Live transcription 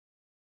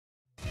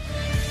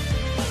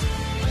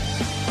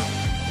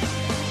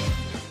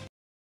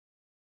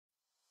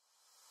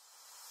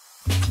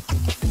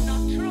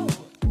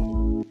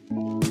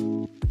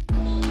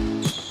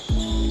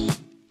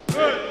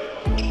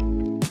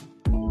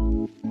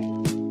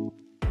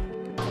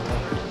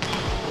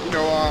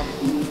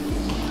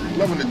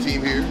loving the team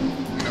here.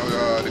 You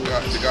know, the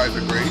guys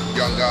are great,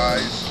 young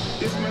guys.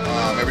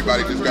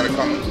 Everybody just got to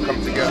come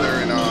together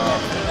and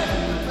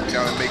you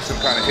know, and make some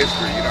kind of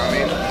history. You know what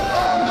I mean?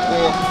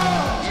 Or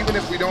even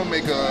if we don't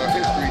make a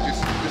history,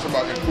 just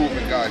about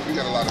improving guys. We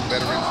got a lot of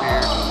veterans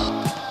here.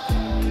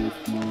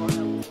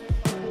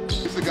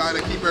 It's the guy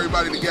that keep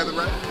everybody together,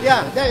 right?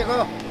 Yeah, there you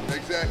go.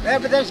 Exactly.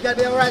 Everything's gonna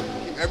be all right.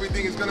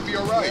 Everything is gonna be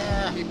all right.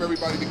 Yeah. Keep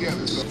everybody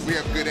together. So we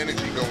have good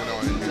energy going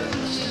on in here.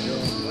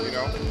 You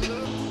know,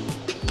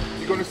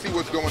 you're gonna see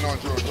what's going on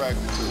during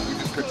practice. We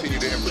just continue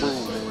to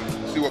improve,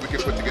 see what we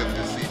can put together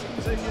this season.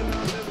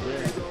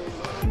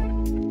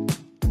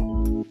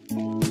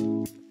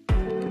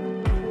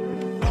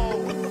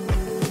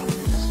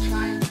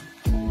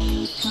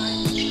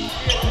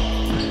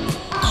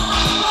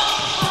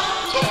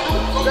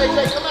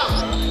 Come out.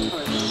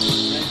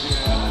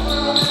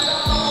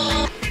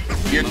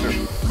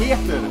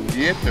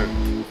 Theater.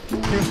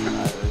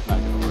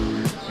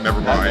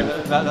 Never mind.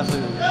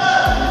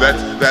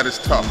 That is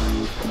tough.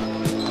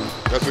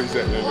 That's what he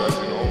said. You know,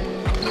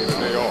 a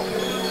day off.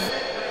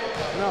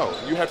 No,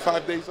 you had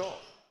 5 days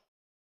off.